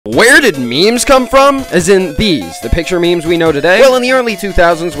Where did memes come from? As in these, the picture memes we know today? Well, in the early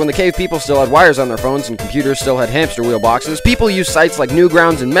 2000s, when the cave people still had wires on their phones and computers still had hamster wheel boxes, people used sites like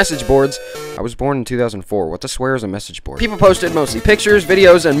Newgrounds and message boards. I was born in 2004. What the swear is a message board? People posted mostly pictures,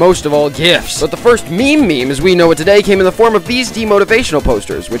 videos, and most of all, GIFs. But the first meme as we know it today came in the form of these demotivational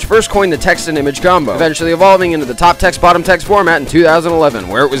posters, which first coined the text and image combo, eventually evolving into the top text, bottom text format in 2011,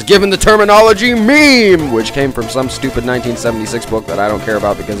 where it was given the terminology meme, which came from some stupid 1976 book that I don't care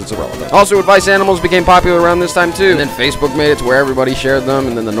about because it's irrelevant. Also, advice animals became popular around this time too, and then Facebook made it to where everybody shared them,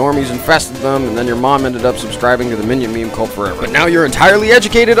 and then the normies infested them, and then your mom ended up subscribing to the Minion meme cult forever. But now you're entirely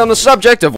educated on the subject of